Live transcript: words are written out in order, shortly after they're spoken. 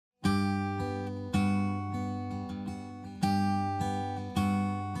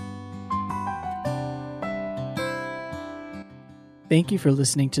Thank you for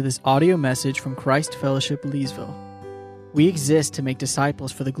listening to this audio message from Christ Fellowship Leesville. We exist to make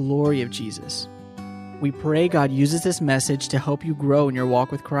disciples for the glory of Jesus. We pray God uses this message to help you grow in your walk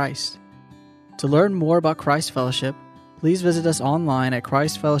with Christ. To learn more about Christ Fellowship, please visit us online at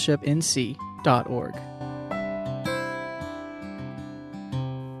christfellowshipnc.org.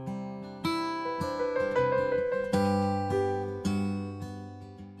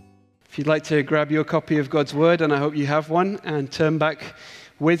 If you'd like to grab your copy of God's Word, and I hope you have one, and turn back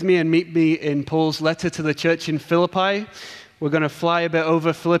with me and meet me in Paul's letter to the church in Philippi. We're going to fly a bit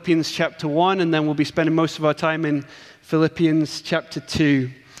over Philippians chapter 1, and then we'll be spending most of our time in Philippians chapter 2.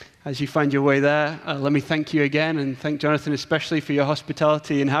 As you find your way there, let me thank you again, and thank Jonathan especially for your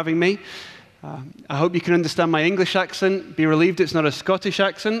hospitality in having me. I hope you can understand my English accent, be relieved it's not a Scottish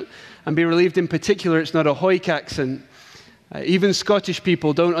accent, and be relieved in particular it's not a Hoik accent. Even Scottish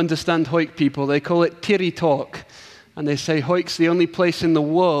people don't understand Hoik people. They call it Tiri talk. And they say Hoik's the only place in the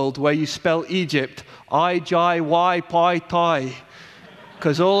world where you spell Egypt I, J, Y, Pi, Tai.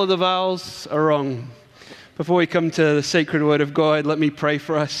 Because all of the vowels are wrong. Before we come to the sacred word of God, let me pray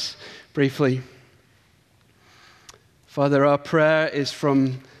for us briefly. Father, our prayer is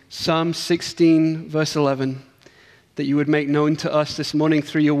from Psalm 16, verse 11, that you would make known to us this morning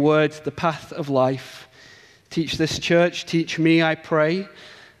through your word the path of life. Teach this church, teach me, I pray,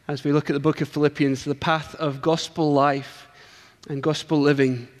 as we look at the book of Philippians, the path of gospel life and gospel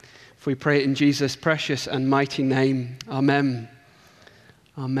living. For we pray it in Jesus' precious and mighty name. Amen.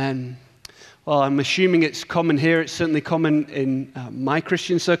 Amen. Well, I'm assuming it's common here. It's certainly common in my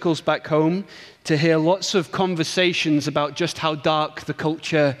Christian circles back home to hear lots of conversations about just how dark the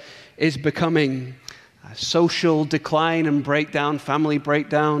culture is becoming. Social decline and breakdown, family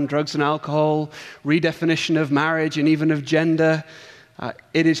breakdown, drugs and alcohol, redefinition of marriage and even of gender.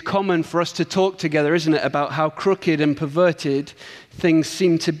 It is common for us to talk together, isn't it, about how crooked and perverted things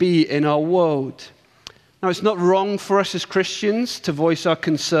seem to be in our world. Now, it's not wrong for us as Christians to voice our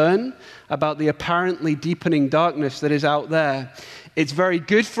concern about the apparently deepening darkness that is out there. It's very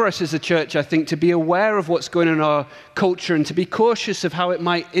good for us as a church, I think, to be aware of what's going on in our culture and to be cautious of how it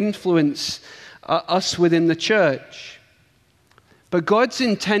might influence us within the church. But God's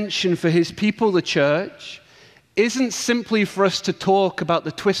intention for his people, the church, isn't simply for us to talk about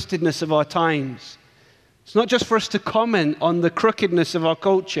the twistedness of our times. It's not just for us to comment on the crookedness of our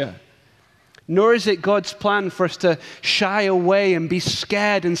culture. Nor is it God's plan for us to shy away and be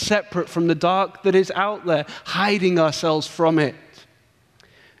scared and separate from the dark that is out there, hiding ourselves from it.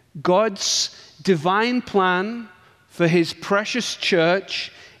 God's divine plan for his precious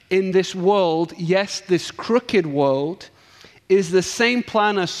church in this world, yes, this crooked world, is the same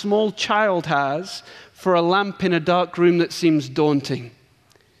plan a small child has for a lamp in a dark room that seems daunting.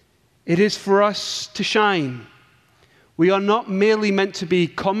 It is for us to shine. We are not merely meant to be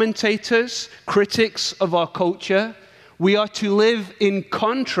commentators, critics of our culture. We are to live in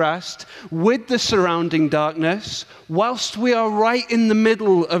contrast with the surrounding darkness, whilst we are right in the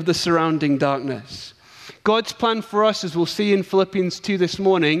middle of the surrounding darkness. God's plan for us, as we'll see in Philippians 2 this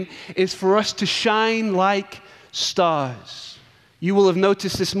morning, is for us to shine like stars. You will have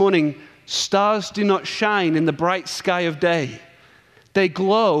noticed this morning, stars do not shine in the bright sky of day. They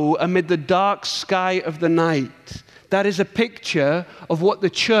glow amid the dark sky of the night. That is a picture of what the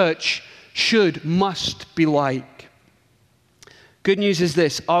church must be like. Good news is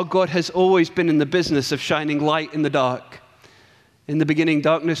this: our God has always been in the business of shining light in the dark. In the beginning,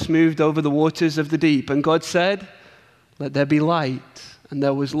 darkness moved over the waters of the deep, and God said, "Let there be light," and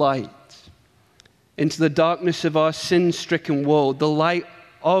there was light. Into the darkness of our sin-stricken world, the light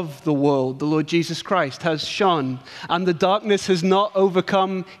of the world, the Lord Jesus Christ, has shone, and the darkness has not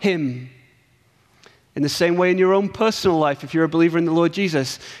overcome him. In the same way in your own personal life, if you're a believer in the Lord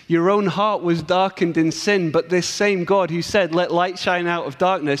Jesus, your own heart was darkened in sin, but this same God who said, "Let light shine out of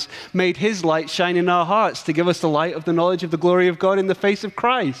darkness," made his light shine in our hearts to give us the light of the knowledge of the glory of God in the face of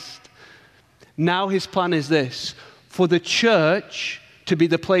Christ. Now his plan is this: for the church to be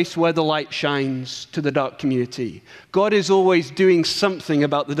the place where the light shines to the dark community. God is always doing something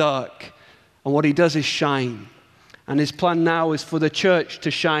about the dark, and what he does is shine. And his plan now is for the church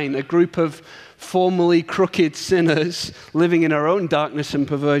to shine, a group of formerly crooked sinners living in our own darkness and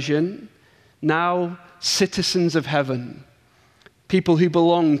perversion, now citizens of heaven, people who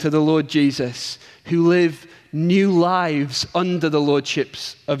belong to the Lord Jesus, who live new lives under the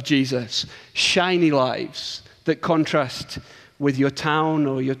lordships of Jesus, shiny lives that contrast with your town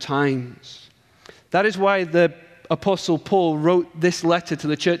or your times. That is why the Apostle Paul wrote this letter to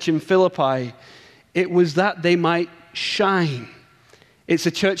the church in Philippi. It was that they might shine. It's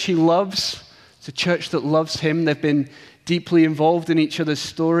a church he loves. It's a church that loves him. They've been deeply involved in each other's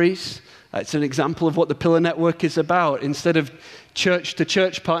stories. It's an example of what the Pillar Network is about. Instead of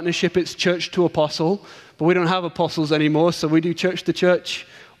church-to-church partnership, it's church-to-apostle. But we don't have apostles anymore, so we do church-to-church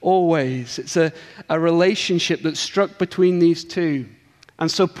always. It's a relationship that's struck between these two.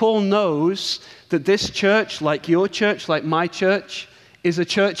 And so Paul knows that this church, like your church, like my church, is a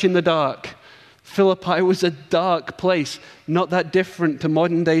church in the dark. Philippi was a dark place, not that different to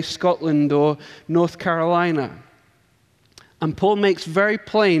modern-day Scotland or North Carolina. And Paul makes very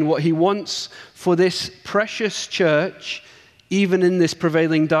plain what he wants for this precious church, even in this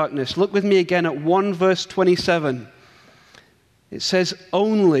prevailing darkness. Look with me again at 1 verse 27. It says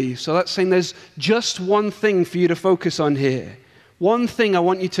only, so that's saying there's just one thing for you to focus on here. One thing I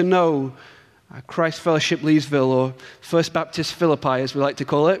want you to know, Christ Fellowship Leesville, or First Baptist Philippi as we like to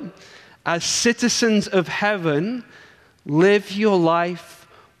call it, as citizens of heaven, live your life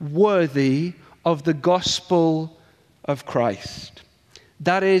worthy of the gospel of Christ.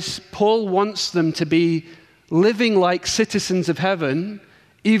 That is, Paul wants them to be living like citizens of heaven,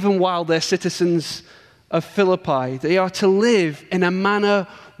 even while they're citizens of Philippi. They are to live in a manner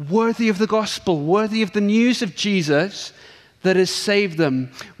worthy of the gospel, worthy of the news of Jesus that has saved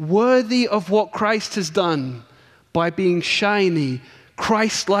them, worthy of what Christ has done by being shiny,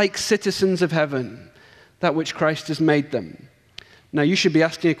 Christ-like citizens of heaven, that which Christ has made them. Now, you should be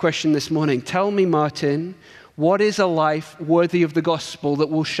asking a question this morning. Tell me, Martin, what is a life worthy of the gospel that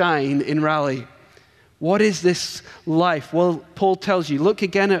will shine in Raleigh? What is this life? Well, Paul tells you. Look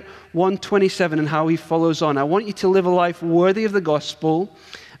again at 1:27 and how he follows on. I want you to live a life worthy of the gospel,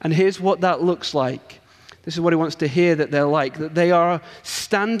 and here's what that looks like. This is what he wants to hear that they're like, that they are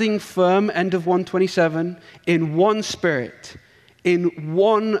standing firm, end of 1:27, in one spirit, in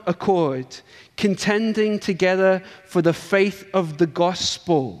one accord, contending together for the faith of the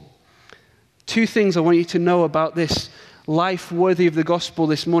gospel. Two things I want you to know about this life worthy of the gospel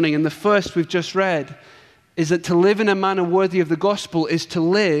this morning. And the first we've just read is that to live in a manner worthy of the gospel is to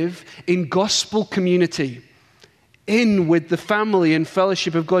live in gospel community, in with the family and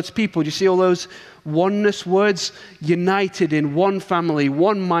fellowship of God's people. Do you see all those oneness words? United in one family,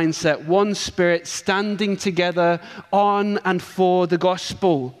 one mindset, one spirit, standing together on and for the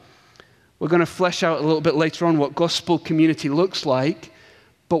gospel. We're going to flesh out a little bit later on what gospel community looks like.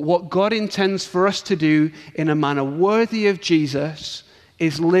 But what God intends for us to do in a manner worthy of Jesus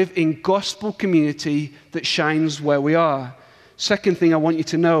is live in gospel community that shines where we are. Second thing I want you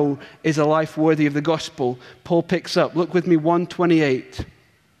to know is a life worthy of the gospel. Paul picks up. Look with me, 1:28.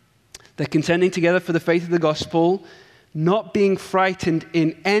 They're contending together for the faith of the gospel, not being frightened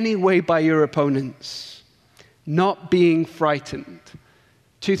in any way by your opponents. Not being frightened.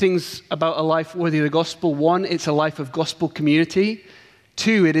 Two things about a life worthy of the gospel. One, it's a life of gospel community.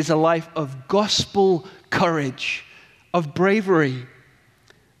 Two, it is a life of gospel courage, of bravery.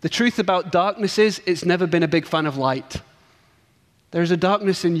 The truth about darkness is it's never been a big fan of light. There is a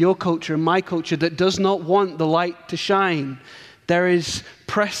darkness in your culture and my culture that does not want the light to shine. There is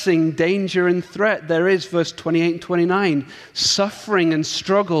pressing danger and threat. There is, verse 28 and 29, suffering and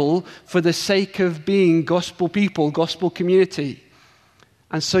struggle for the sake of being gospel people, gospel community.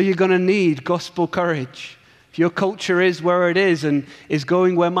 And so you're going to need gospel courage. If your culture is where it is and is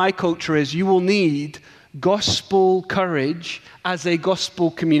going where my culture is, you will need gospel courage as a gospel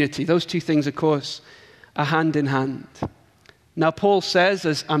community. Those two things, of course, are hand in hand. Now, Paul says,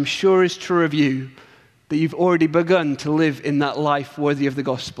 as I'm sure is true of you, that you've already begun to live in that life worthy of the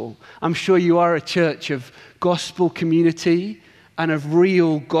gospel. I'm sure you are a church of gospel community and of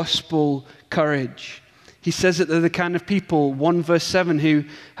real gospel courage. He says that they're the kind of people, 1 verse 7, who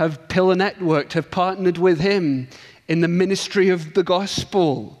have pillar networked, have partnered with him in the ministry of the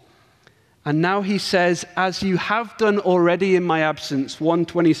gospel. And now he says, as you have done already in my absence,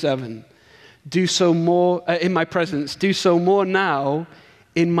 1:27, do so more in my presence, do so more now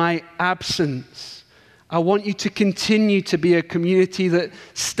in my absence. I want you to continue to be a community that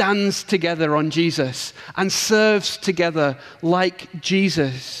stands together on Jesus and serves together like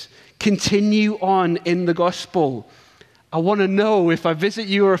Jesus. Continue on in the gospel. I want to know if I visit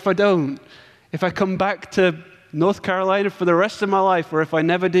you or if I don't, if I come back to North Carolina for the rest of my life or if I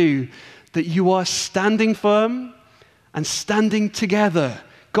never do, that you are standing firm and standing together.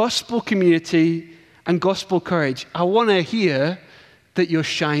 Gospel community and gospel courage. I want to hear that you're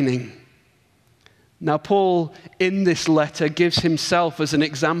shining. Now, Paul, in this letter, gives himself as an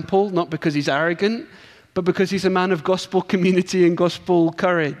example, not because he's arrogant, but because he's a man of gospel community and gospel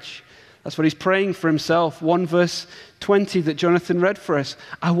courage. That's what he's praying for himself. 1 verse 20 that Jonathan read for us.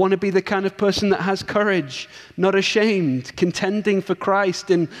 I want to be the kind of person that has courage, not ashamed, contending for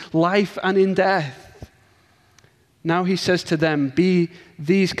Christ in life and in death. Now he says to them, be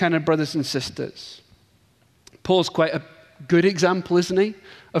these kind of brothers and sisters. Paul's quite a good example, isn't he,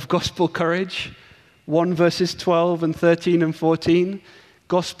 of gospel courage. 1 verses 12 and 13 and 14.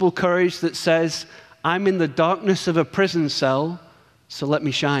 Gospel courage that says, I'm in the darkness of a prison cell, so let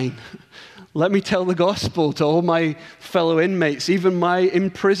me shine. Let me tell the gospel to all my fellow inmates, even my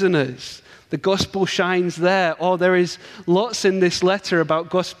imprisoners. The gospel shines there. Oh, there is lots in this letter about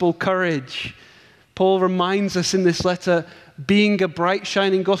gospel courage. Paul reminds us in this letter, being a bright,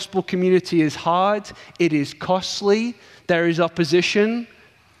 shining gospel community is hard. It is costly. There is opposition.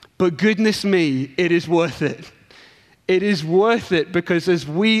 But goodness me, it is worth it. It is worth it because as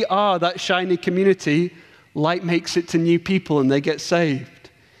we are that shiny community, light makes it to new people and they get saved.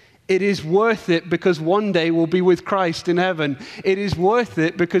 It is worth it because one day we'll be with Christ in heaven. It is worth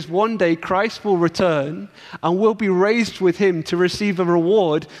it because one day Christ will return and we'll be raised with him to receive a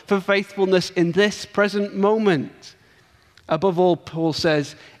reward for faithfulness in this present moment. Above all, Paul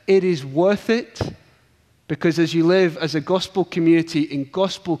says, it is worth it because as you live as a gospel community in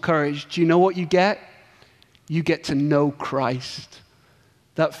gospel courage, do you know what you get? You get to know Christ.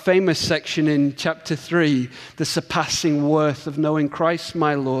 That famous section in chapter 3, the surpassing worth of knowing Christ,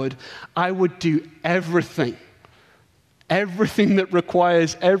 my Lord. I would do everything that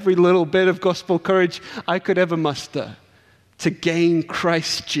requires every little bit of gospel courage I could ever muster to gain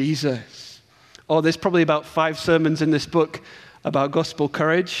Christ Jesus. Oh, there's probably about 5 sermons in this book about gospel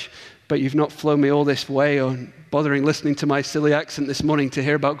courage, but you've not flown me all this way on bothering listening to my silly accent this morning to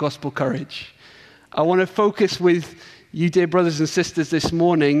hear about gospel courage. I want to focus with you, dear brothers and sisters, this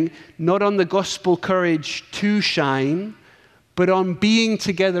morning, not on the gospel courage to shine, but on being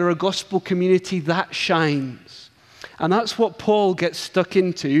together a gospel community that shines. And that's what Paul gets stuck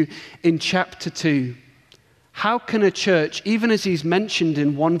into in chapter 2. How can a church, even as he's mentioned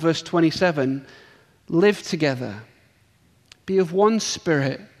in 1 verse 27, live together, be of one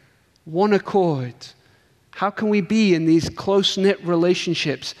spirit, one accord? How can we be in these close-knit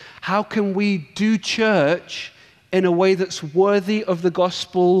relationships? How can we do church in a way that's worthy of the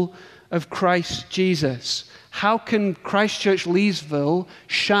gospel of Christ Jesus? How can Christ Church Leesville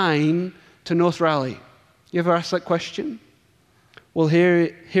shine to North Raleigh? You ever asked that question? Well,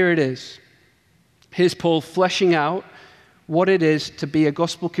 here it is. Here's Paul fleshing out what it is to be a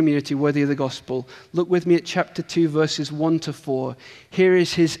gospel community worthy of the gospel. Look with me at chapter 2, verses 1 to 4. Here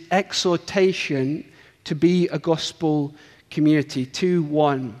is his exhortation to be a gospel community.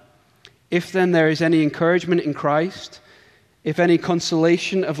 2:1. If then there is any encouragement in Christ, if any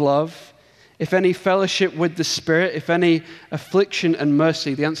consolation of love, if any fellowship with the Spirit, if any affliction and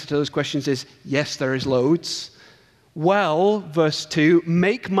mercy, the answer to those questions is yes, there is loads. Well, verse 2,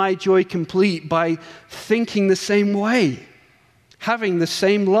 make my joy complete by thinking the same way, having the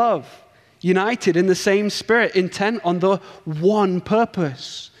same love, united in the same spirit, intent on the one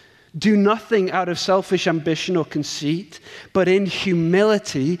purpose. Do nothing out of selfish ambition or conceit, but in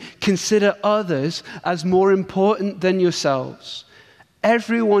humility consider others as more important than yourselves.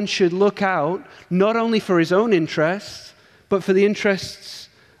 Everyone should look out not only for his own interests, but for the interests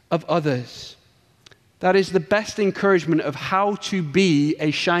of others. That is the best encouragement of how to be a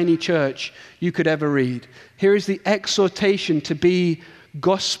shiny church you could ever read. Here is the exhortation to be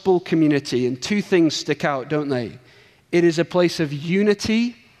gospel community, and 2 things stick out, don't they? It is a place of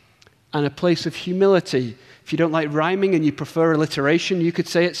unity and a place of humility. If you don't like rhyming and you prefer alliteration, you could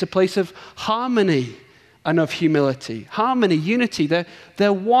say it's a place of harmony and of humility. Harmony, unity,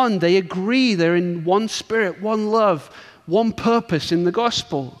 they're one, they agree, they're in one spirit, one love, one purpose in the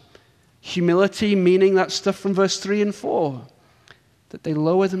gospel. Humility, meaning that stuff from verse 3 and 4, that they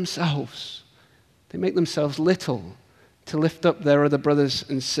lower themselves, they make themselves little to lift up their other brothers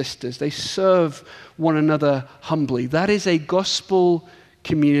and sisters. They serve one another humbly. That is a gospel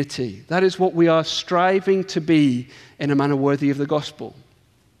community. That is what we are striving to be in a manner worthy of the gospel.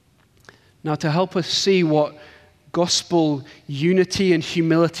 Now, to help us see what gospel unity and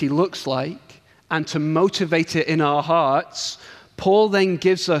humility looks like and to motivate it in our hearts, Paul then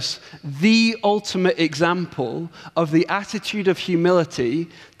gives us the ultimate example of the attitude of humility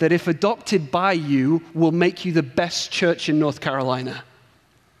that, if adopted by you, will make you the best church in North Carolina.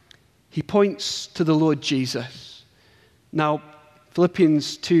 He points to the Lord Jesus. Now,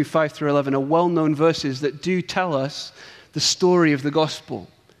 Philippians 2, 5 through 11 are well-known verses that do tell us the story of the gospel.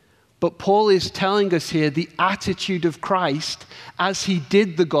 But Paul is telling us here the attitude of Christ as he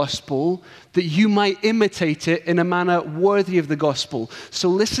did the gospel, that you might imitate it in a manner worthy of the gospel. So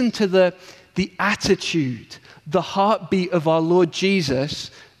listen to the attitude, the heartbeat of our Lord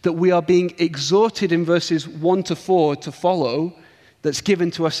Jesus that we are being exhorted in verses 1 to 4 to follow that's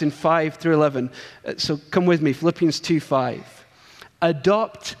given to us in 5 through 11. So come with me, Philippians 2:5.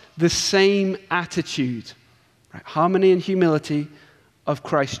 Adopt the same attitude, right? Harmony and humility of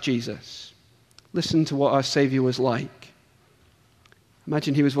Christ Jesus. Listen to what our Savior was like.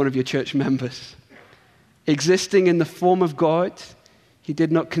 Imagine he was one of your church members. Existing in the form of God, he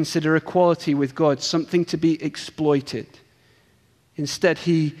did not consider equality with God something to be exploited. Instead,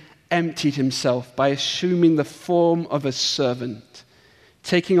 he emptied himself by assuming the form of a servant,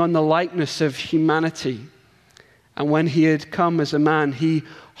 taking on the likeness of humanity. And when he had come as a man, he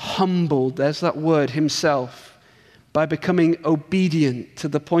humbled, there's that word, himself, by becoming obedient to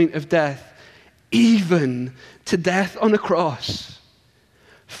the point of death, even to death on a cross.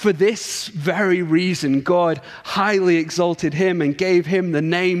 For this very reason, God highly exalted him and gave him the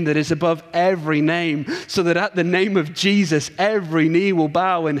name that is above every name, so that at the name of Jesus, every knee will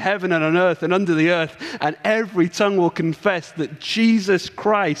bow in heaven and on earth and under the earth, and every tongue will confess that Jesus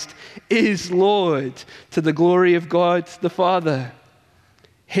Christ is Lord, to the glory of God the Father.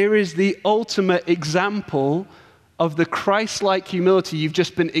 Here is the ultimate example of the Christ-like humility you've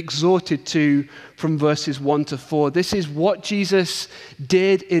just been exhorted to from verses 1 to 4. This is what Jesus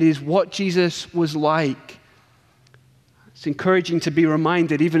did. It is what Jesus was like. It's encouraging to be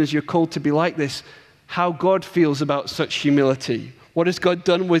reminded, even as you're called to be like this, how God feels about such humility. What has God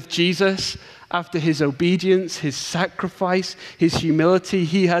done with Jesus after his obedience, his sacrifice, his humility?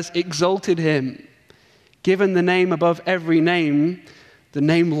 He has exalted him, given the name above every name, the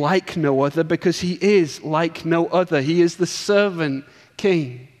name like no other, because he is like no other. He is the servant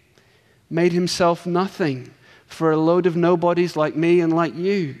king, made himself nothing for a load of nobodies like me and like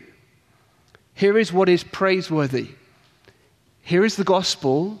you. Here is what is praiseworthy. Here is the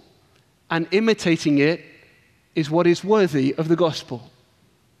gospel, and imitating it is what is worthy of the gospel.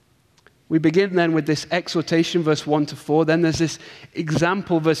 We begin then with this exhortation, verse 1 to 4. Then there's this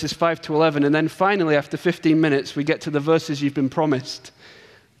example, verses 5 to 11. And then finally, after 15 minutes, we get to the verses you've been promised.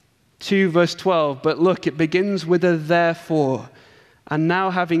 2 verse 12, but look, it begins with a therefore. And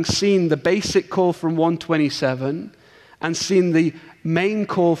now having seen the basic call from 127 and seen the main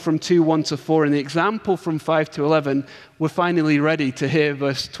call from 2:1 to 4 and the example from 5 to 11, we're finally ready to hear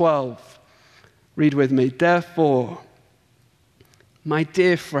verse 12. Read with me. Therefore, my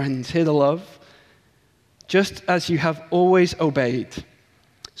dear friends, hear the love, just as you have always obeyed,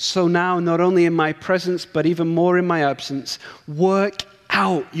 so now not only in my presence but even more in my absence, work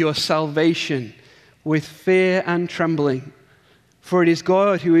out your salvation with fear and trembling. For it is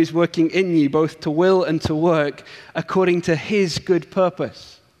God who is working in you both to will and to work according to his good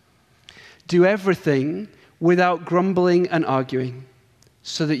purpose. Do everything without grumbling and arguing,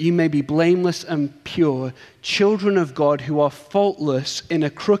 so that you may be blameless and pure, children of God who are faultless in a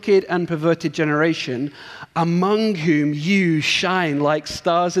crooked and perverted generation, among whom you shine like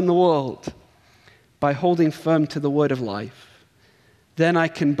stars in the world, by holding firm to the word of life. Then I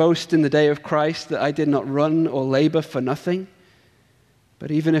can boast in the day of Christ that I did not run or labor for nothing. But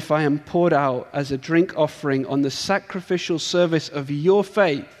even if I am poured out as a drink offering on the sacrificial service of your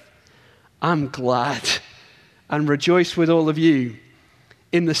faith, I'm glad and rejoice with all of you.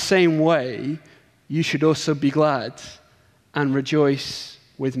 In the same way, you should also be glad and rejoice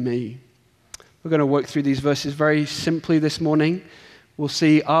with me. We're going to work through these verses very simply this morning. We'll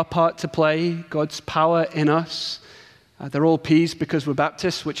see our part to play, God's power in us. They're all P's because we're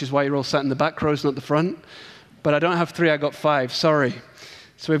Baptists, which is why you're all sat in the back rows, not the front. But I don't have 3, I got 5, sorry.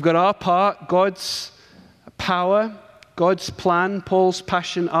 So we've got our part, God's power, God's plan, Paul's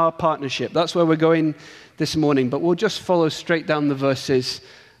passion, our partnership. That's where we're going this morning. But we'll just follow straight down the verses,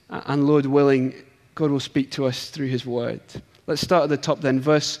 and Lord willing, God will speak to us through his word. Let's start at the top then,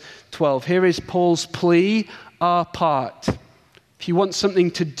 verse 12. Here is Paul's plea, our part. If you want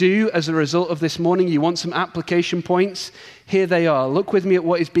something to do as a result of this morning, you want some application points, here they are. Look with me at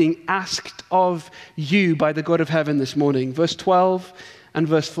what is being asked of you by the God of heaven this morning. Verse 12 and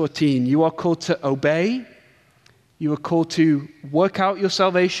verse 14. You are called to obey. You are called to work out your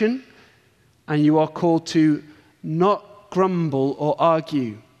salvation. And you are called to not grumble or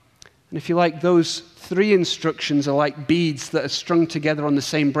argue. And if you like, those 3 instructions are like beads that are strung together on the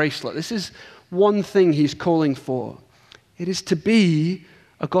same bracelet. This is one thing he's calling for. It is to be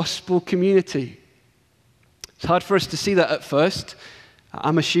a gospel community. It's hard for us to see that at first.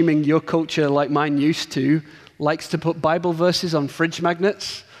 I'm assuming your culture, like mine used to, likes to put Bible verses on fridge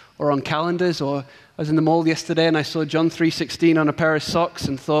magnets or on calendars. Or I was in the mall yesterday and I saw John 3:16 on a pair of socks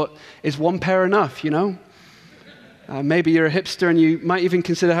and thought, is one pair enough, you know? Maybe you're a hipster and you might even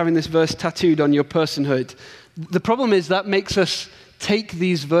consider having this verse tattooed on your personhood. The problem is that makes us take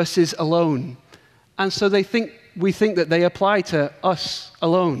these verses alone. And so they think we think that they apply to us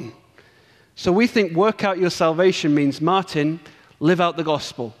alone. So we think work out your salvation means, Martin, live out the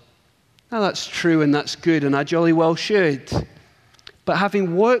gospel. Now that's true and that's good, and I jolly well should. But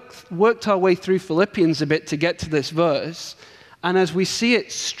having worked our way through Philippians a bit to get to this verse, and as we see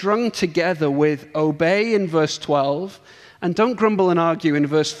it strung together with obey in verse 12, and don't grumble and argue in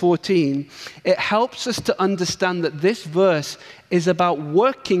verse 14, it helps us to understand that this verse is about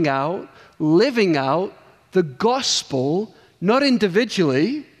working out, living out the gospel, not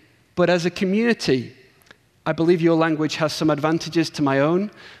individually, but as a community. I believe your language has some advantages to my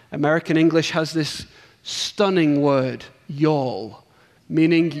own. American English has this stunning word, y'all,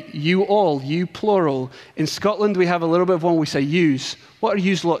 meaning you all, you plural. In Scotland, we have a little bit of one, we say yous. What are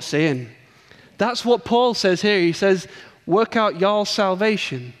yous lot saying? That's what Paul says here. He says, work out y'all's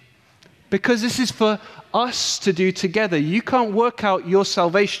salvation. Because this is for us to do together. You can't work out your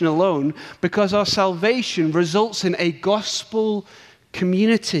salvation alone, because our salvation results in a gospel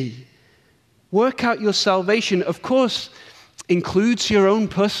community. Work out your salvation, of course, includes your own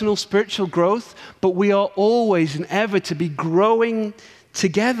personal spiritual growth, but we are always and ever to be growing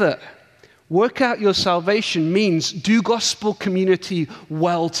together. Work out your salvation means do gospel community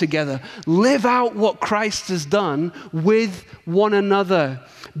well together. Live out what Christ has done with one another.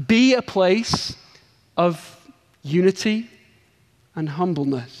 Be a place of unity and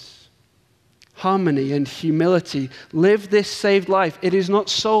humbleness, harmony and humility. Live this saved life. It is not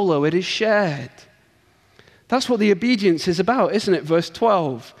solo, it is shared. That's what the obedience is about, isn't it? Verse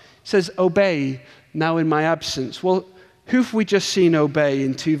 12 says, obey now in my absence. Well, who have we just seen obey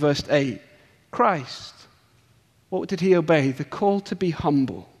in 2 verse 8? Christ. What did he obey? The call to be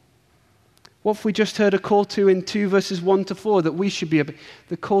humble. What have we just heard a call to in 2 verses 1 to 4 that we should be obeying?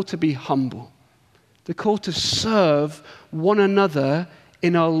 The call to be humble. The call to serve one another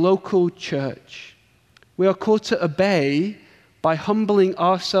in our local church. We are called to obey by humbling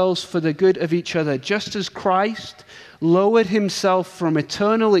ourselves for the good of each other, just as Christ lowered himself from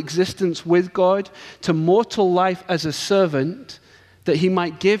eternal existence with God to mortal life as a servant, that he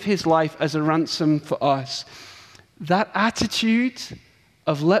might give his life as a ransom for us. That attitude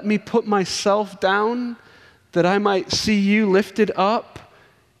of let me put myself down that I might see you lifted up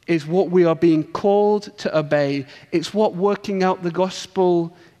is what we are being called to obey. It's what working out the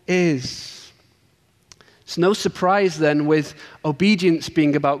gospel is. It's no surprise then with obedience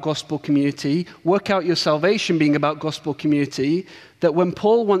being about gospel community, work out your salvation being about gospel community, that when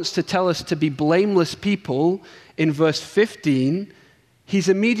Paul wants to tell us to be blameless people in verse 15, he's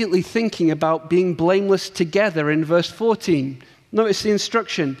immediately thinking about being blameless together in verse 14. Notice the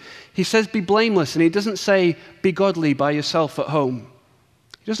instruction. He says be blameless, and he doesn't say be godly by yourself at home.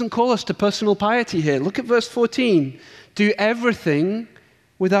 He doesn't call us to personal piety here. Look at verse 14. Do everything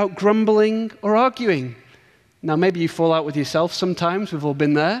without grumbling or arguing. Now, maybe you fall out with yourself sometimes. We've all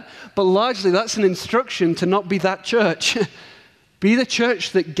been there. But largely, that's an instruction to not be that church. Be the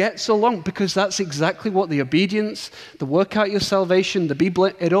church that gets along, because that's exactly what the obedience, the work out your salvation,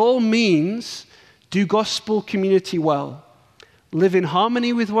 it all means do gospel community well. Live in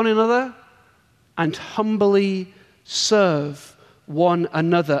harmony with one another and humbly serve one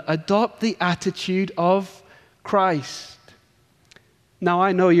another. Adopt the attitude of Christ. Now,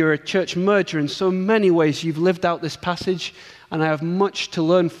 I know you're a church merger. In so many ways, you've lived out this passage, and I have much to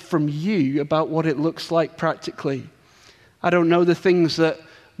learn from you about what it looks like practically. I don't know the things that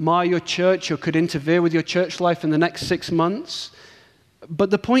mar your church or could interfere with your church life in the next 6 months, but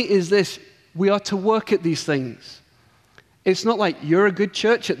the point is this: we are to work at these things. It's not like you're a good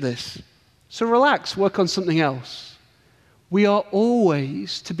church at this, so relax, work on something else. We are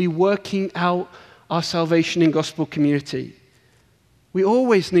always to be working out our salvation in gospel community. We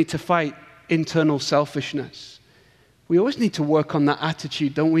always need to fight internal selfishness. We always need to work on that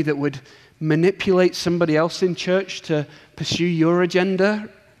attitude, don't we, that would manipulate somebody else in church to pursue your agenda.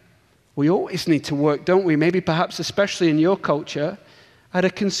 We always need to work, don't we, maybe perhaps especially in your culture, at a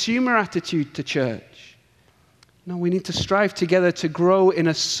consumer attitude to church. No, we need to strive together to grow in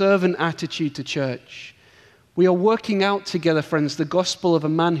a servant attitude to church. We are working out together, friends, the gospel of a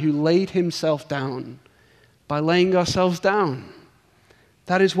man who laid himself down by laying ourselves down.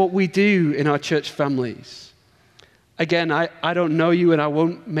 That is what we do in our church families. Again, I don't know you, and I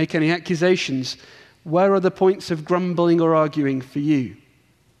won't make any accusations. Where are the points of grumbling or arguing for you?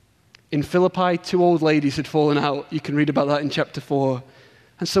 In Philippi, 2 old ladies had fallen out. You can read about that in chapter 4.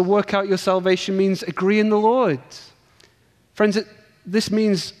 And so work out your salvation means agree in the Lord. Friends, this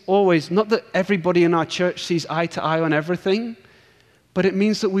means always, not that everybody in our church sees eye to eye on everything, but it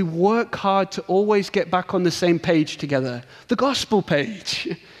means that we work hard to always get back on the same page together, the gospel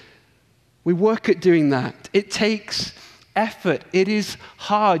page. We work at doing that. It takes effort. It is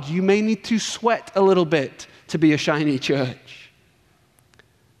hard. You may need to sweat a little bit to be a shiny church.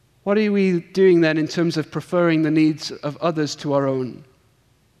 What are we doing then in terms of preferring the needs of others to our own?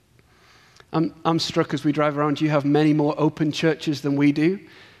 I'm struck as we drive around, you have many more open churches than we do.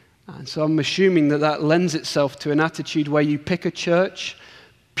 And so I'm assuming that lends itself to an attitude where you pick a church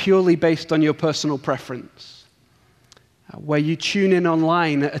purely based on your personal preference, where you tune in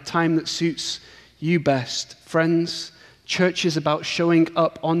online at a time that suits you best. Friends, church is about showing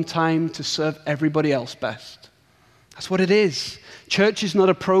up on time to serve everybody else best. That's what it is. Church is not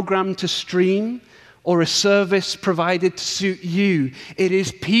a program to stream or a service provided to suit you. It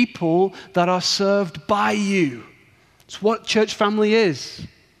is people that are served by you. It's what church family is.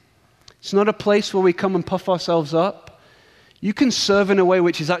 It's not a place where we come and puff ourselves up. You can serve in a way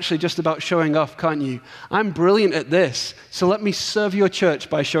which is actually just about showing off, can't you? I'm brilliant at this, so let me serve your church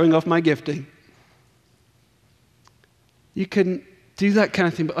by showing off my gifting. You can do that kind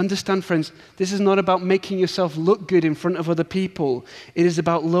of thing, but understand, friends, this is not about making yourself look good in front of other people. It is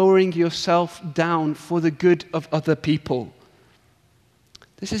about lowering yourself down for the good of other people.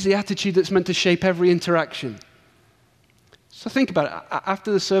 This is the attitude that's meant to shape every interaction. So think about it.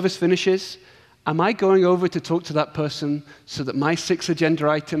 After the service finishes, am I going over to talk to that person so that my 6 agenda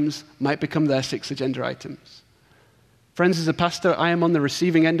items might become their 6 agenda items? Friends, as a pastor, I am on the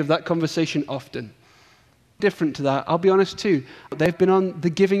receiving end of that conversation often. Different to that, I'll be honest too. They've been on the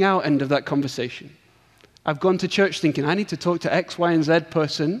giving out end of that conversation. I've gone to church thinking, I need to talk to X, Y, and Z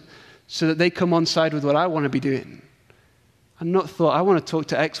person so that they come on side with what I want to be doing. I've not thought, I want to talk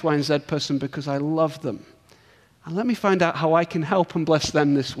to X, Y, and Z person because I love them. And let me find out how I can help and bless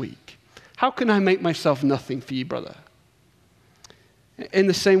them this week. How can I make myself nothing for you, brother? In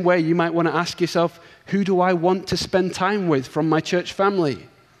the same way, you might want to ask yourself, who do I want to spend time with from my church family?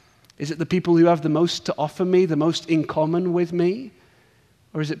 Is it the people who have the most to offer me, the most in common with me?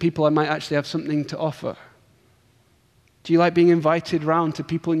 Or is it people I might actually have something to offer? Do you like being invited round to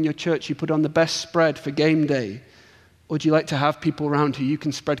people in your church who put on the best spread for game day? Or do you like to have people around who you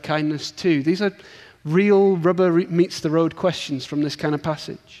can spread kindness to? These are real rubber meets the road questions from this kind of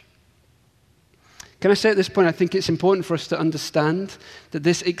passage. Can I say at this point, I think it's important for us to understand that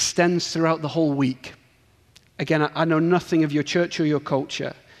this extends throughout the whole week. Again, I know nothing of your church or your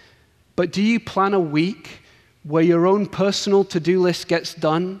culture, but do you plan a week where your own personal to-do list gets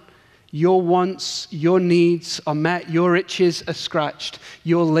done, your wants, your needs are met, your itches are scratched,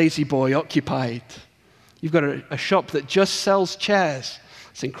 your lazy boy occupied? You've got a shop that just sells chairs.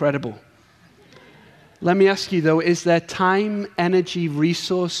 It's incredible. Let me ask you though, is there time, energy,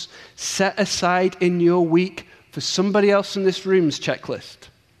 resource set aside in your week for somebody else in this room's checklist?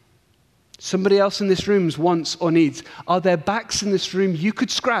 Somebody else in this room's wants or needs? Are there backs in this room you could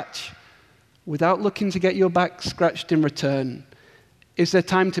scratch without looking to get your back scratched in return? Is there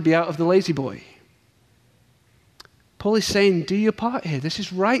time to be out of the lazy boy? Paul is saying, do your part here. This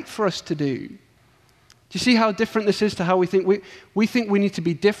is right for us to do. Do you see how different this is to how we think? We think we need to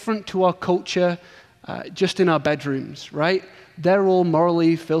be different to our culture just in our bedrooms, right? They're all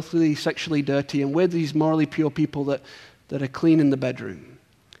morally, filthily, sexually dirty, and we're these morally pure people that are clean in the bedroom.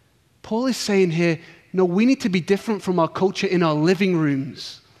 Paul is saying here, no, we need to be different from our culture in our living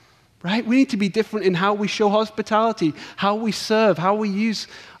rooms, right? We need to be different in how we show hospitality, how we serve, how we use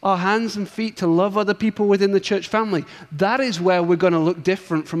our hands and feet to love other people within the church family. That is where we're going to look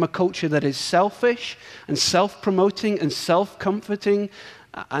different from a culture that is selfish and self-promoting and self-comforting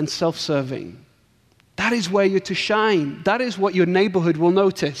and self-serving. That is where you're to shine. That is what your neighborhood will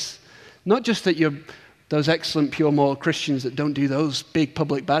notice. Not just that you're those excellent, pure, moral Christians that don't do those big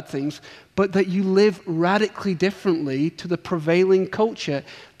public bad things, but that you live radically differently to the prevailing culture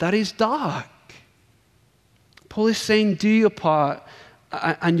that is dark. Paul is saying, do your part,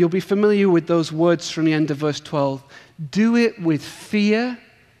 and you'll be familiar with those words from the end of verse 12. Do it with fear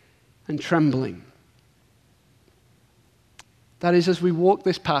and trembling. That is, as we walk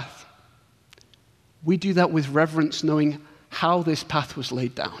this path, we do that with reverence, knowing how this path was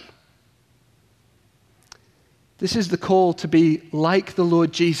laid down. This is the call to be like the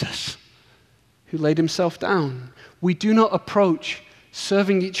Lord Jesus, who laid himself down. We do not approach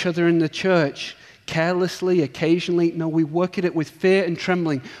serving each other in the church carelessly, occasionally. No, we work at it with fear and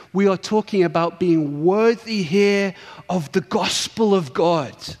trembling. We are talking about being worthy here of the gospel of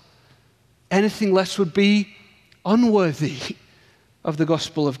God. Anything less would be unworthy of the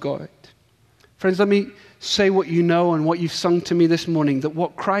gospel of God. Friends, let me say what you know and what you've sung to me this morning, that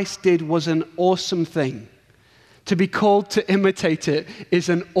what Christ did was an awesome thing. To be called to imitate it is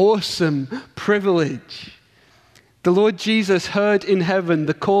an awesome privilege. The Lord Jesus heard in heaven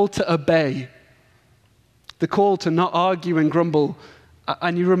the call to obey, the call to not argue and grumble.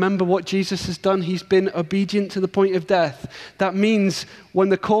 And you remember what Jesus has done? He's been obedient to the point of death. That means when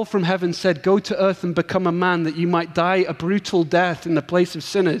the call from heaven said, go to earth and become a man that you might die a brutal death in the place of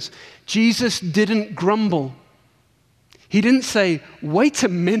sinners, Jesus didn't grumble. He didn't say, wait a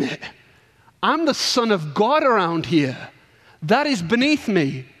minute, I'm the Son of God around here. That is beneath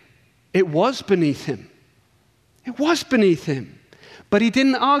me. It was beneath him. It was beneath him. But he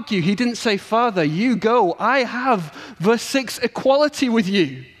didn't argue. He didn't say, Father, you go. I have, verse 6, equality with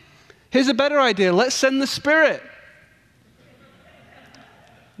you. Here's a better idea. Let's send the Spirit.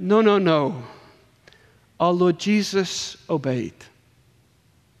 No. Our Lord Jesus obeyed.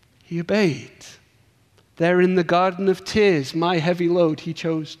 He obeyed. There in the garden of tears, my heavy load he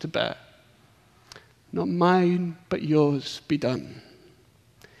chose to bear. Not mine, but yours be done.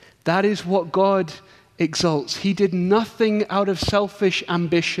 That is what God exalts. He did nothing out of selfish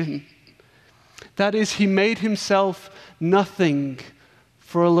ambition. That is, he made himself nothing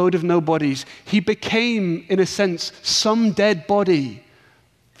for a load of nobodies. He became, in a sense, some dead body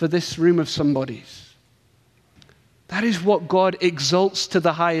for this room of somebodies. That is what God exalts to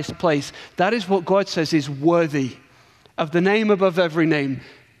the highest place. That is what God says is worthy of the name above every name.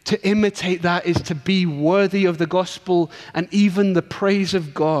 To imitate that is to be worthy of the gospel and even the praise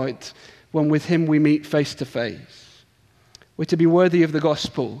of God when with him we meet face to face. We're to be worthy of the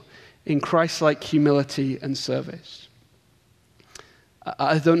gospel in Christ-like humility and service.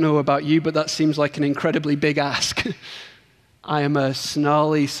 I don't know about you, but that seems like an incredibly big ask. I am a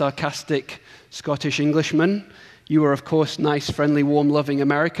snarly, sarcastic Scottish Englishman. You are, of course, nice, friendly, warm, loving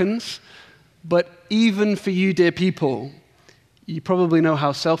Americans. But even for you, dear people, you probably know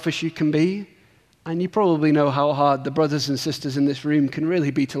how selfish you can be, and you probably know how hard the brothers and sisters in this room can really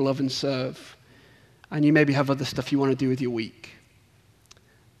be to love and serve. And you maybe have other stuff you want to do with your week.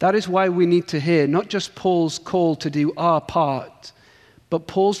 That is why we need to hear not just Paul's call to do our part, but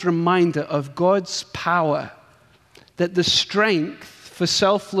Paul's reminder of God's power, that the strength for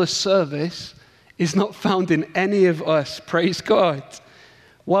selfless service is not found in any of us. Praise God.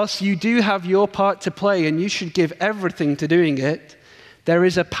 Whilst you do have your part to play and you should give everything to doing it, there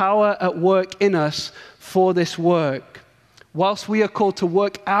is a power at work in us for this work. Whilst we are called to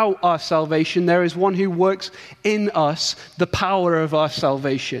work out our salvation, there is one who works in us the power of our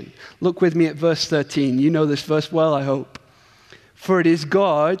salvation. Look with me at verse 13. You know this verse well, I hope. For it is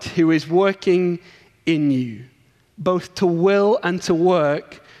God who is working in you, both to will and to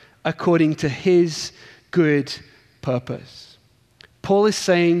work according to his good purpose. Paul is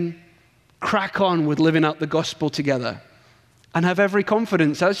saying, crack on with living out the gospel together. And have every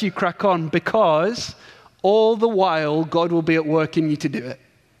confidence as you crack on, because all the while God will be at work in you to do it.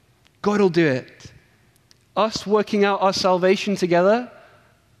 God will do it. Us working out our salvation together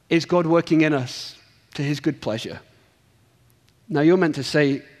is God working in us to his good pleasure. Now you're meant to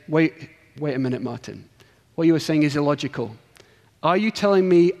say, wait a minute, Martin. What you were saying is illogical. Are you telling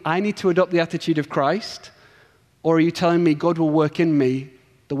me I need to adopt the attitude of Christ? Or are you telling me God will work in me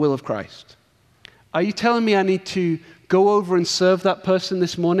the will of Christ? Are you telling me I need to go over and serve that person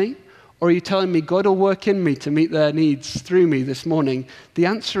this morning? Or are you telling me God will work in me to meet their needs through me this morning? The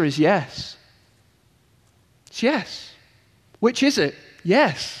answer is yes. It's yes. Which is it?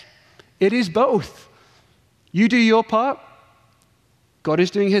 Yes. It is both. You do your part. God is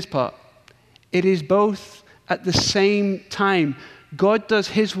doing his part. It is both at the same time. God does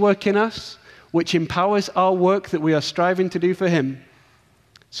his work in us, which empowers our work that we are striving to do for him.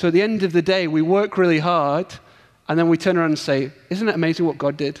 So at the end of the day, we work really hard, and then we turn around and say, isn't it amazing what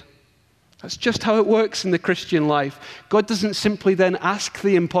God did? That's just how it works in the Christian life. God doesn't simply then ask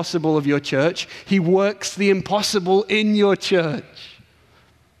the impossible of your church. He works the impossible in your church.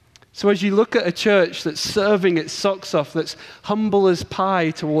 So as you look at a church that's serving its socks off, that's humble as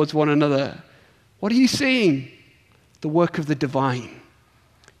pie towards one another, what are you seeing? The work of the divine.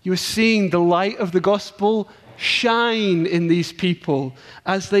 You are seeing the light of the gospel shine in these people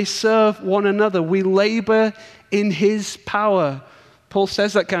as they serve one another. We labor in his power. Paul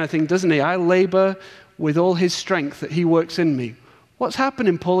says that kind of thing, doesn't he? I labor with all his strength that he works in me. What's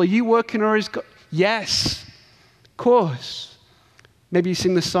happening, Paul? Are you working or is God? Yes, of course. Maybe you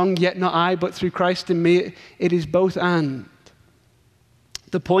sing the song, yet not I, but through Christ in me. It is both and.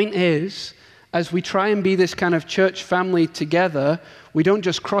 The point is, as we try and be this kind of church family together, we don't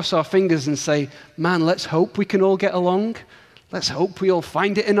just cross our fingers and say, man, let's hope we can all get along. Let's hope we all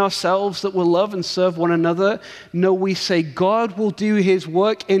find it in ourselves that we'll love and serve one another. No, we say God will do his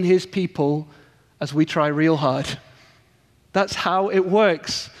work in his people as we try real hard. That's how it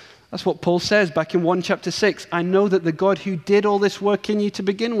works. That's what Paul says back in 1 chapter 6. I know that the God who did all this work in you to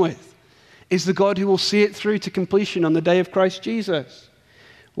begin with is the God who will see it through to completion on the day of Christ Jesus.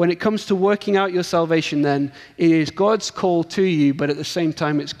 When it comes to working out your salvation, then, it is God's call to you, but at the same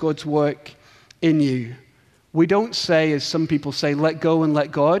time, it's God's work in you. We don't say, as some people say, let go and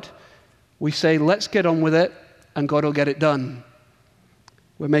let God. We say, let's get on with it, and God will get it done.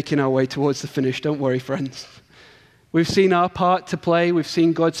 We're making our way towards the finish. Don't worry, friends. We've seen our part to play. We've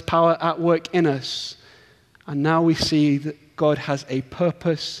seen God's power at work in us. And now we see that God has a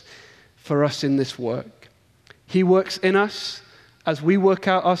purpose for us in this work. He works in us as we work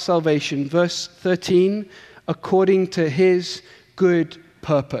out our salvation. Verse 13, according to his good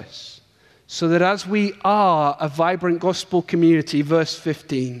purpose. So that as we are a vibrant gospel community, verse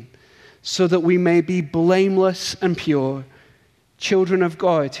 15, so that we may be blameless and pure, children of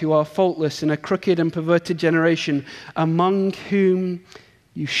God who are faultless in a crooked and perverted generation, among whom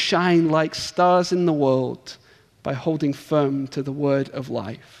you shine like stars in the world by holding firm to the word of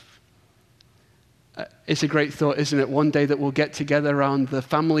life. It's a great thought, isn't it? One day that we'll get together around the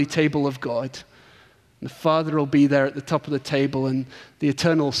family table of God. The Father will be there at the top of the table, and the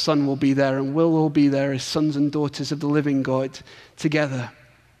eternal Son will be there, and we'll all be there as sons and daughters of the living God together.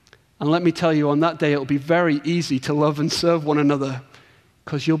 And let me tell you, on that day, it'll be very easy to love and serve one another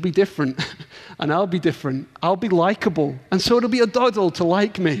because you'll be different and I'll be different. I'll be likable, and so it'll be a doddle to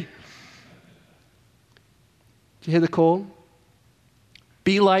like me. Do you hear the call?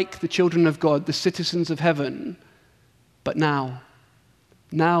 Be like the children of God, the citizens of heaven, but now.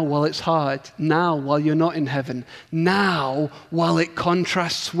 Now while it's hard. Now while you're not in heaven. Now while it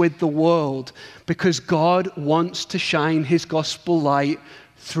contrasts with the world. Because God wants to shine his gospel light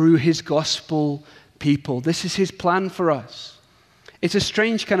through his gospel people. This is his plan for us. It's a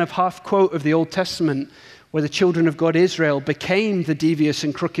strange kind of half quote of the Old Testament where the children of God, Israel, became the devious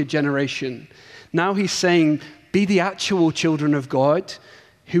and crooked generation. Now he's saying, be the actual children of God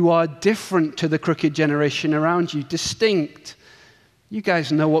who are different to the crooked generation around you, distinct. You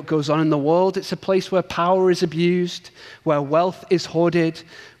guys know what goes on in the world. It's a place where power is abused, where wealth is hoarded,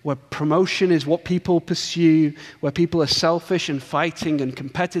 where promotion is what people pursue, where people are selfish and fighting and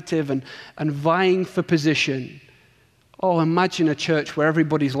competitive and vying for position. Oh, imagine a church where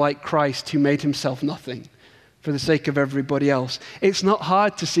everybody's like Christ who made himself nothing for the sake of everybody else. It's not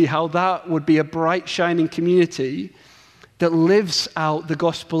hard to see how that would be a bright, shining community that lives out the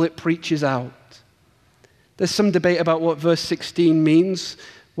gospel it preaches out. There's some debate about what verse 16 means,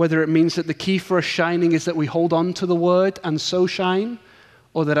 whether it means that the key for us shining is that we hold on to the word and so shine,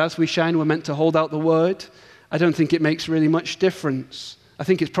 or that as we shine, we're meant to hold out the word. I don't think it makes really much difference. I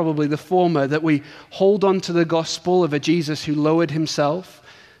think it's probably the former, that we hold on to the gospel of a Jesus who lowered himself,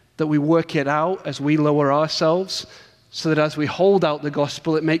 that we work it out as we lower ourselves, so that as we hold out the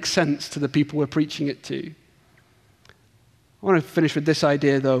gospel, it makes sense to the people we're preaching it to. I want to finish with this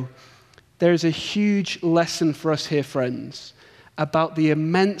idea, though. There is a huge lesson for us here, friends, about the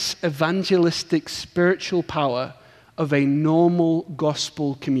immense evangelistic spiritual power of a normal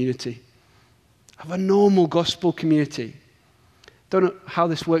gospel community. Of a normal gospel community. Don't know how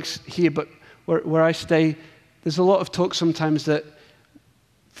this works here, but where I stay, there's a lot of talk sometimes that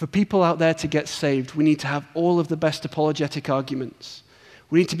for people out there to get saved, we need to have all of the best apologetic arguments.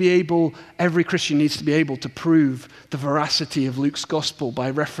 We need to be able, every Christian needs to be able to prove the veracity of Luke's gospel by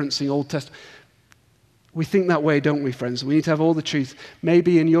referencing Old Testament. We think that way, don't we, friends? We need to have all the truth.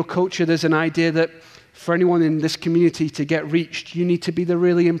 Maybe in your culture there's an idea that for anyone in this community to get reached, you need to be the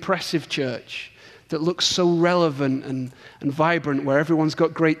really impressive church that looks so relevant and vibrant, where everyone's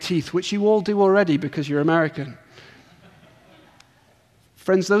got great teeth, which you all do already because you're American.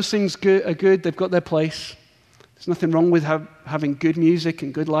 Friends, those things are good. They've got their place. There's nothing wrong with having good music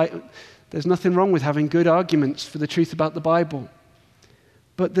and good light. There's nothing wrong with having good arguments for the truth about the Bible.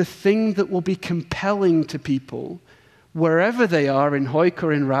 But the thing that will be compelling to people, wherever they are, in Hawick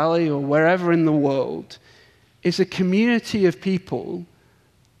or in Raleigh or wherever in the world, is a community of people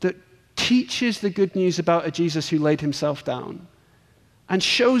that teaches the good news about a Jesus who laid himself down and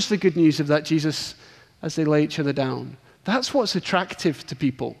shows the good news of that Jesus as they lay each other down. That's what's attractive to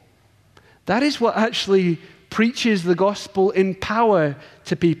people. That is what actually preaches the gospel in power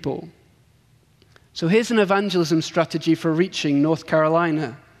to people. So here's an evangelism strategy for reaching North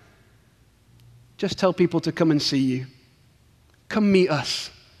Carolina. Just tell people to come and see you. Come meet us.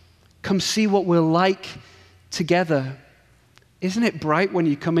 Come see what we're like together. Isn't it bright when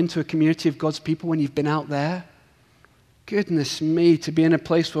you come into a community of God's people when you've been out there? Goodness me, to be in a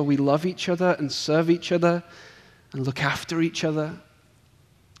place where we love each other and serve each other and look after each other.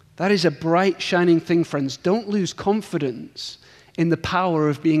 That is a bright, shining thing, friends. Don't lose confidence in the power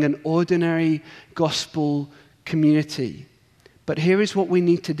of being an ordinary gospel community. But here is what we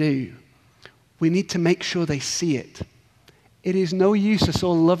need to do. We need to make sure they see it. It is no use us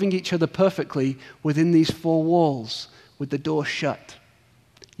all loving each other perfectly within these four walls with the door shut.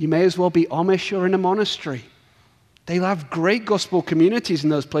 You may as well be Amish or in a monastery. They have great gospel communities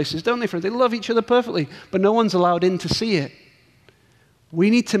in those places, don't they, friends? They love each other perfectly, but no one's allowed in to see it. We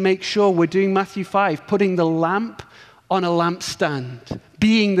need to make sure we're doing Matthew 5, putting the lamp on a lampstand,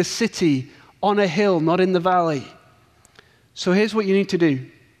 being the city on a hill, not in the valley. So here's what you need to do.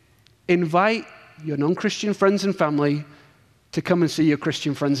 Invite your non-Christian friends and family to come and see your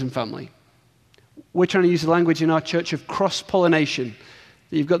Christian friends and family. We're trying to use the language in our church of cross-pollination.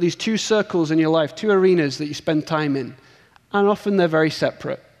 You've got these two circles in your life, two arenas that you spend time in, and often they're very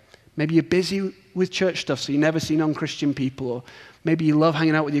separate. Maybe you're busy with church stuff, so you never see non-Christian people, or maybe you love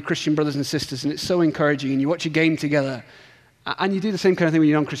hanging out with your Christian brothers and sisters, and it's so encouraging, and you watch a game together, and you do the same kind of thing with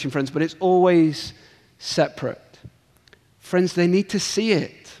your non-Christian friends, but it's always separate. Friends, they need to see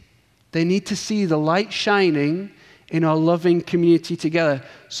it. They need to see the light shining in our loving community together.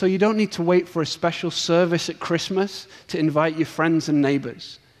 So you don't need to wait for a special service at Christmas to invite your friends and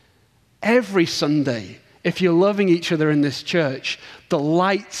neighbors. Every Sunday, if you're loving each other in this church, the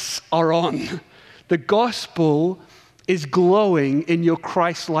lights are on. The gospel is glowing in your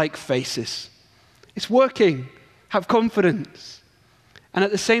Christ-like faces. It's working. Have confidence. And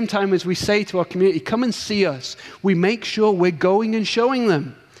at the same time as we say to our community, come and see us, we make sure we're going and showing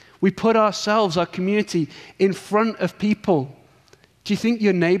them. We put ourselves, our community, in front of people. Do you think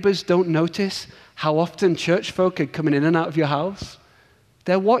your neighbors don't notice how often church folk are coming in and out of your house?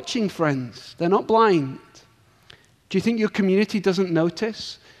 They're watching, friends. They're not blind. Do you think your community doesn't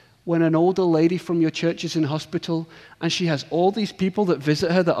notice when an older lady from your church is in hospital and she has all these people that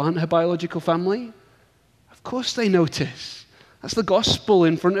visit her that aren't her biological family? Of course they notice. That's the gospel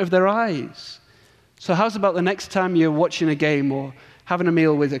in front of their eyes. So how's about the next time you're watching a game or having a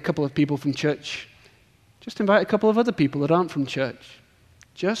meal with a couple of people from church? Just invite a couple of other people that aren't from church.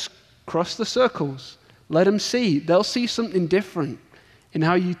 Just cross the circles. Let them see. They'll see something different in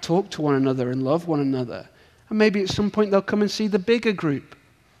how you talk to one another and love one another. And maybe at some point they'll come and see the bigger group.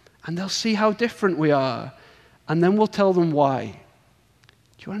 And they'll see how different we are. And then we'll tell them why.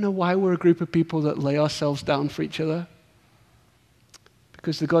 Do you want to know why we're a group of people that lay ourselves down for each other?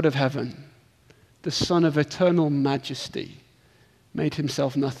 Because the God of heaven, the Son of eternal majesty, made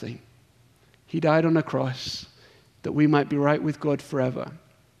himself nothing. He died on a cross that we might be right with God forever.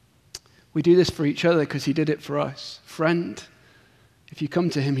 We do this for each other because he did it for us. Friend, if you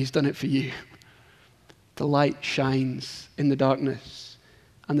come to him, he's done it for you. The light shines in the darkness,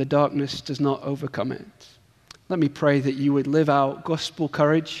 and the darkness does not overcome it. Let me pray that you would live out gospel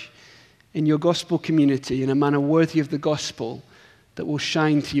courage in your gospel community in a manner worthy of the gospel that will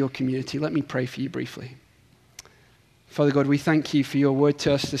shine to your community. Let me pray for you briefly. Father God, we thank you for your word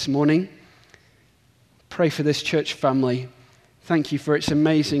to us this morning. Pray for this church family. Thank you for its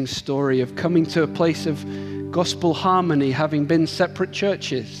amazing story of coming to a place of gospel harmony, having been separate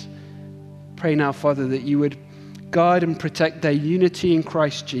churches. Pray now, Father, that you would guard and protect their unity in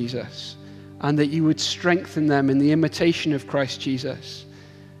Christ Jesus, and that you would strengthen them in the imitation of Christ Jesus.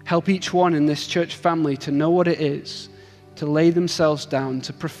 Help each one in this church family to know what it is to lay themselves down,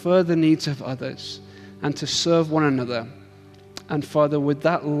 to prefer the needs of others, and to serve one another. And Father, would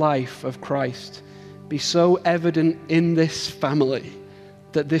that life of Christ be so evident in this family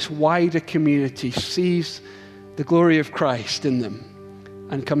that this wider community sees the glory of Christ in them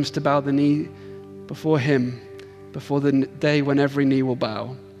and comes to bow the knee before him, before the day when every knee will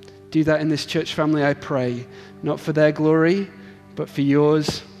bow. Do that in this church family, I pray, not for their glory, but for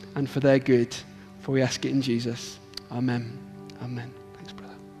yours and for their good. For we ask it in Jesus. Amen. Amen.